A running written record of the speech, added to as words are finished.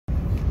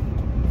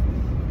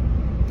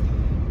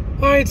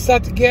Hi, it's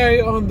Dr. Gary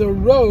on the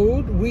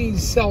road. We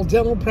sell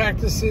dental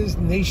practices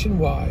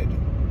nationwide.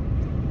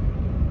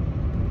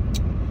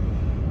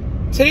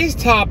 Today's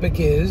topic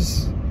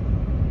is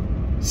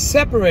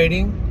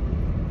separating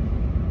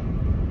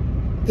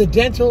the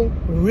dental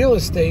real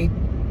estate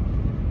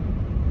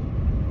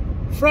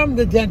from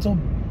the dental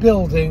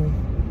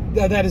building,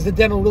 that is the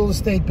dental real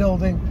estate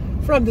building,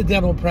 from the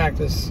dental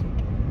practice.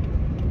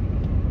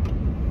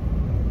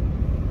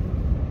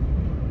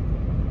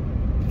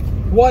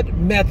 What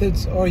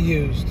methods are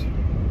used?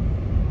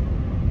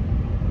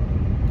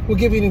 We'll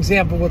give you an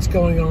example of what's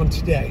going on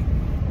today.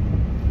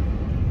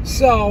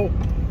 So,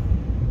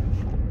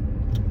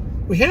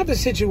 we have a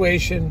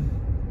situation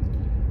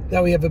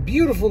that we have a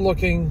beautiful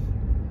looking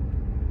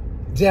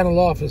dental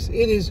office.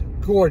 It is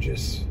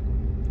gorgeous.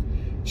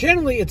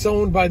 Generally, it's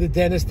owned by the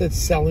dentist that's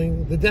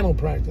selling the dental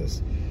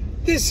practice.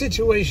 This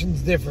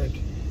situation's different.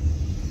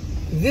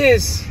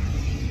 This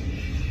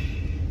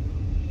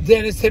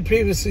dentist had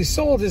previously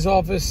sold his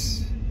office,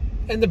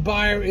 and the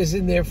buyer is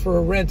in there for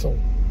a rental.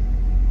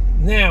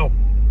 Now,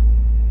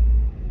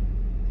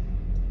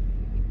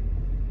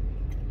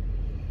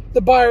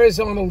 the buyer is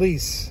on a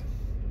lease.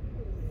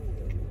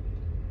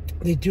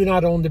 They do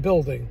not own the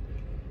building.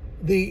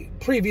 The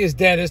previous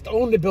dentist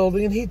owned the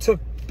building, and he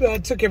took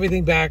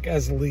everything back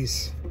as a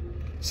lease.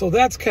 So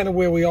that's kind of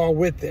where we are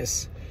with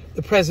this.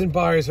 The present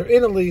buyers are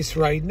in a lease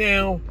right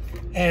now,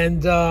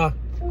 and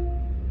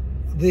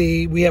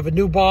we have a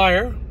new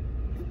buyer,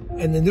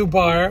 and the new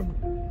buyer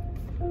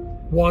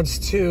wants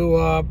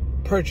to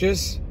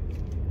purchase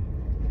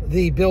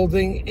the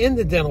building in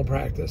the dental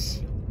practice.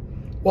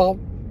 Well,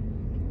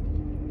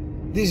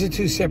 these are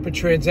two separate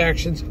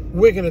transactions.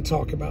 We're going to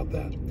talk about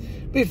that.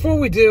 Before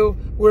we do,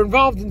 we're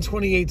involved in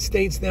 28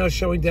 states now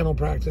showing dental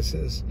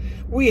practices.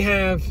 We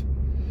have,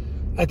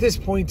 at this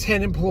point,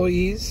 10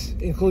 employees,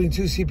 including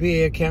 2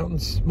 CPA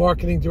accountants,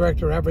 marketing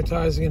director,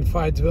 advertising, and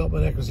 5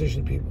 development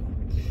acquisition people.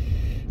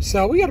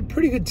 So we got a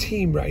pretty good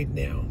team right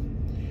now.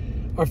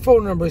 Our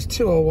phone number is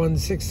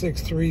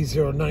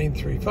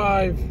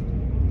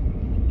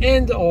 201-663-0935.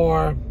 And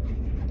our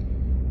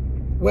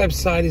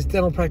website is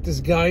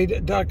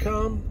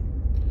dentalpracticeguide.com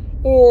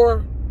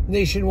or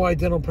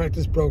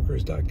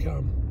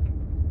nationwidedentalpracticebrokers.com.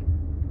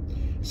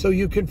 So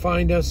you can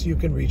find us, you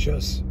can reach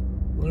us.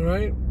 All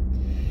right?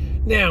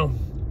 Now,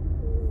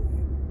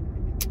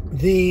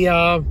 the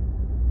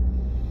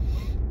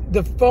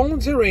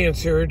phones are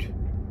answered,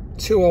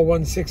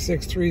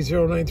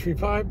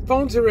 201-663-0935.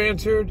 Phones are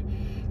answered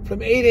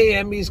from 8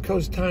 a.m. East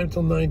Coast time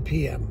till 9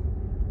 p.m.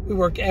 We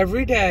work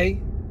every day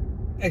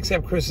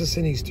except Christmas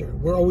and Easter.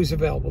 We're always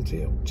available to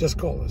you. Just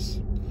call us.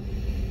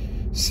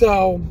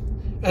 So,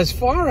 as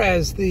far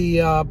as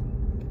the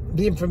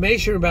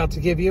information we're about to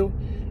give you,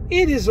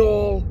 it is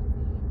all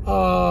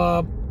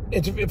for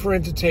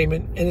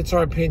entertainment, and it's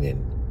our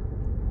opinion.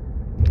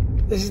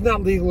 This is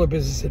not legal or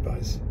business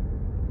advice.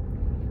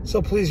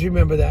 So please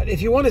remember that.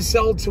 If you want to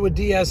sell to a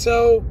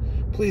DSO,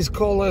 please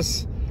call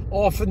us.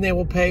 Often they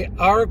will pay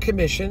our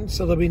commission,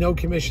 so there'll be no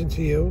commission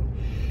to you.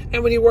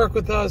 And when you work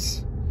with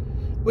us,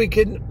 we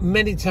can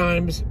many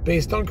times,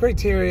 based on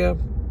criteria,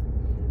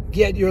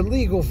 get your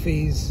legal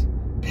fees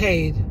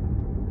paid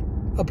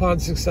upon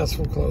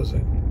successful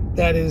closing.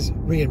 That is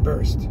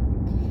reimbursed.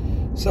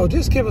 So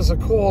just give us a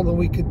call and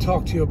we could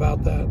talk to you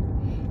about that.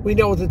 We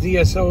know the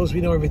DSOs,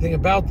 we know everything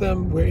about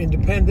them. We're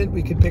independent,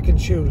 we can pick and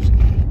choose.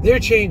 They're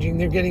changing,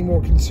 they're getting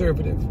more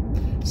conservative.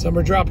 Some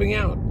are dropping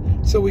out,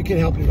 so we can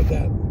help you with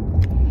that.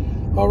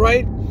 All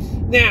right?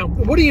 Now,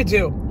 what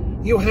do?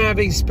 You have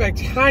a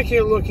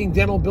spectacular looking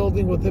dental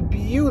building with a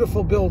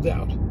beautiful build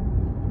out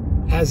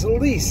as a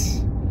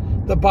lease.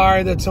 The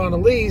buyer that's on a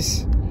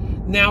lease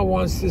now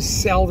wants to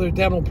sell their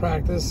dental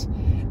practice,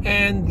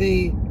 and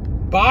the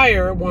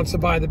buyer wants to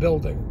buy the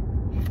building.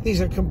 These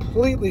are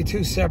completely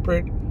two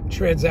separate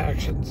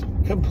transactions.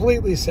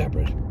 Completely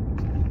separate.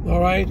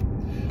 All right?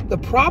 The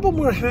problem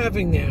we're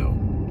having now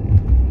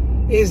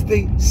is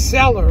the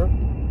seller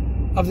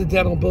of the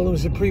dental building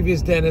was the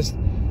previous dentist.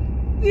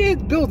 The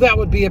build out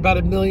would be about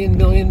 $1 million,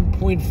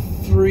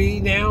 $1.3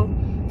 million now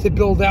to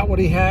build out what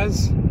he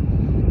has.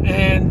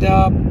 And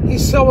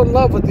he's so in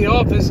love with the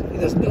office, he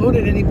doesn't own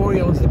it anymore,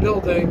 he owns the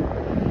building.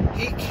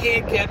 He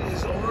can't get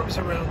his arms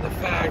around the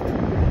fact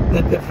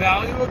that the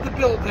value of the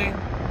building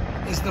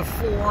is the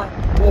 4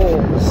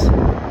 walls.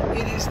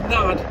 It is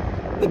not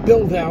the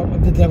build out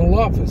of the dental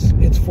office.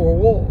 It's 4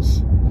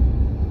 walls.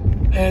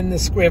 And the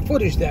square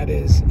footage, that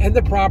is, and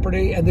the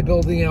property and the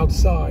building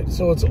outside.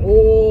 So it's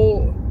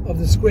all of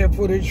the square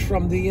footage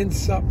from the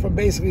inside, from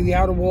basically the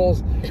outer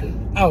walls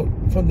out,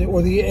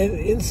 or the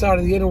inside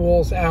of the inner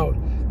walls out.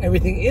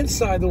 Everything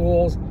inside the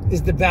walls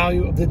is the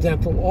value of the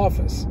dental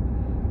office.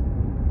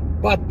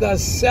 But the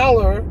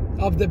seller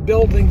of the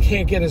building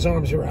can't get his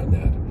arms around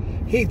that.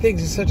 He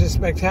thinks it's such a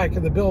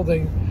spectacular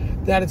building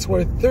that it's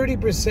worth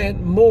 30%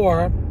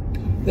 more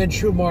than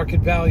true market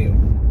value.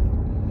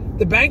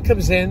 The bank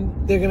comes in,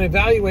 they're going to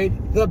evaluate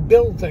the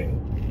building.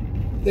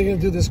 They're going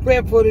to do the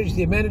square footage,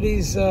 the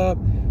amenities, the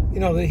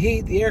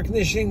heat, the air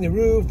conditioning, the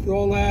roof,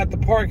 all that, the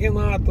parking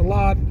lot, the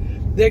lot.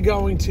 they're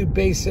going to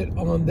base it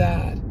on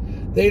that.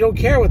 They don't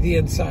care what the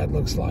inside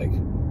looks like.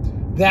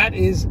 That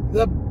is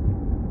the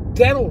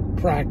dental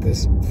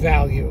practice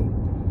value.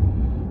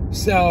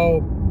 So,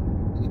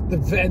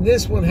 and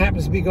this one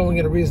happens to be going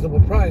at a reasonable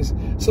price.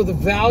 So the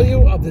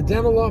value of the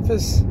dental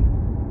office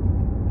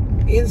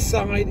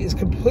inside is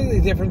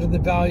completely different than the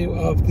value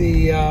of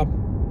the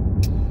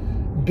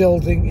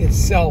building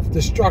itself,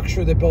 the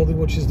structure of the building,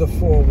 which is the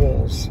four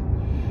walls.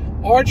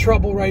 Our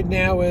trouble right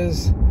now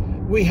is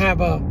we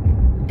have a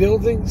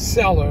building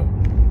seller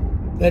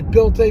that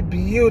built a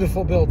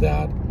beautiful build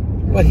out,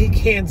 but he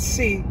can't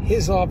see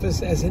his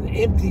office as an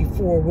empty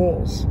four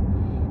walls.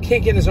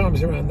 Can't get his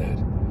arms around that.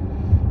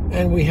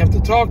 And we have to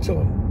talk to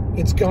him.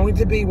 It's going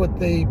to be what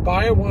the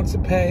buyer wants to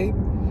pay,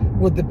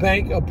 what the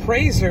bank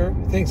appraiser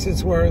thinks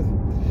it's worth,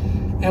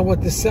 and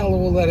what the seller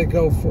will let it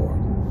go for.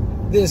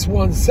 This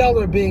one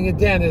seller, being a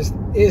dentist,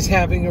 is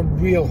having a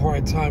real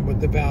hard time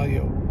with the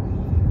value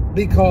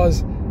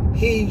because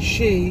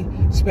she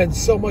spent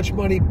so much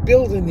money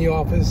building the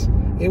office.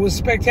 It was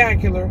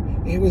spectacular.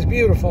 It was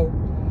beautiful.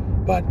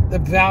 But the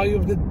value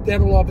of the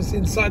dental office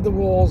inside the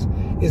walls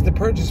is the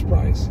purchase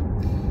price.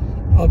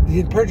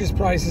 The purchase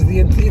price is the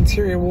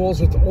interior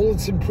walls with all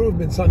its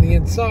improvements on the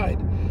inside.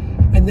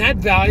 And that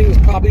value is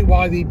probably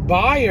why the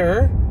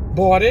buyer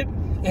bought it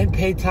and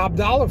paid top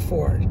dollar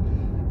for it.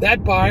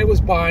 That buyer was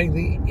buying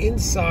the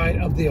inside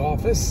of the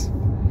office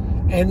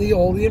and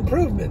all the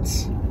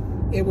improvements.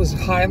 It was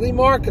highly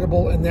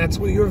marketable, and that's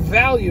where your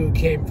value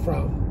came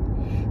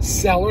from.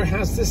 Seller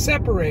has to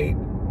separate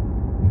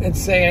and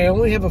say, I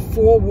only have a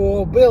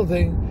four-wall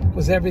building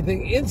because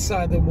everything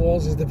inside the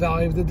walls is the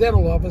value of the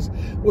dental office,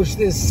 which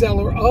this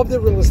seller of the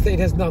real estate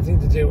has nothing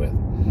to do with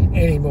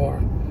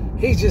anymore.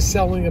 He's just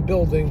selling a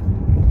building.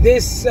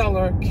 This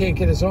seller can't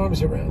get his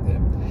arms around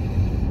it.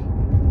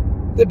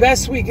 The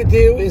best we could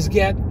do is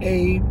get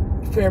a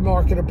fair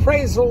market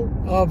appraisal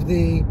of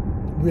the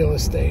real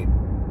estate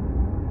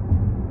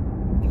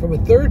from a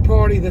third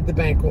party that the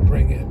bank will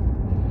bring in.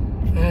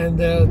 And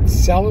the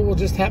seller will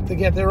just have to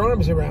get their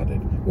arms around it.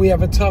 We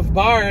have a tough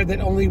buyer that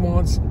only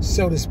wants,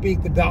 so to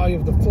speak, the value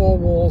of the four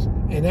walls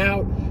and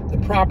out, the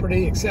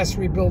property,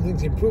 accessory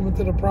buildings, improvement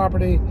to the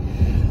property,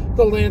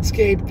 the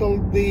landscape,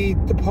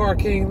 the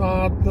parking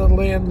lot, the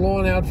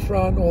lawn out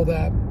front, all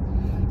that.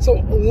 So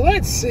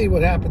let's see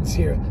what happens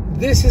here.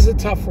 This is a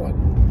tough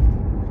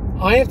one.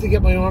 I have to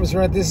get my arms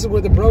around. This is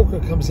where the broker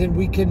comes in.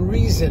 We can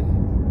reason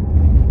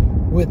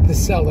with the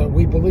seller,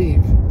 we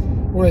believe.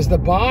 Whereas the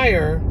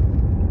buyer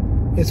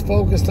is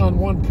focused on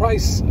one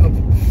price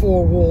of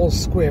four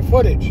walls square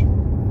footage.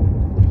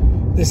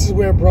 This is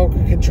where a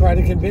broker can try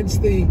to convince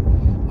the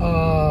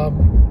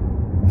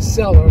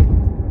seller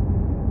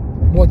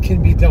what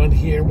can be done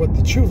here, what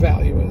the true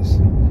value is.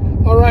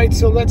 All right,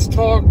 so let's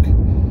talk.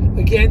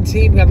 Again,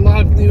 team, got a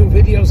lot of new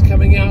videos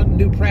coming out,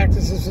 new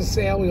practices for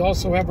sale. We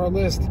also have our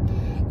list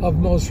of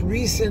most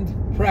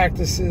recent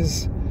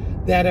practices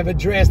that have a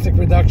drastic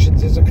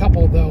reductions. There's a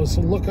couple of those,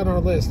 so look on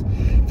our list.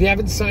 If you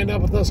haven't signed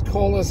up with us,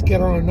 call us,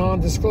 get on a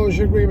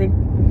non-disclosure agreement,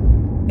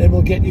 and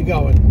we'll get you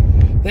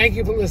going. Thank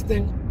you for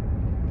listening.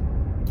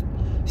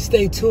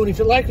 Stay tuned. If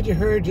you like what you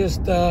heard,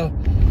 just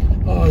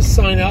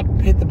sign up,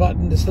 hit the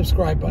button, the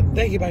subscribe button.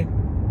 Thank you, bye.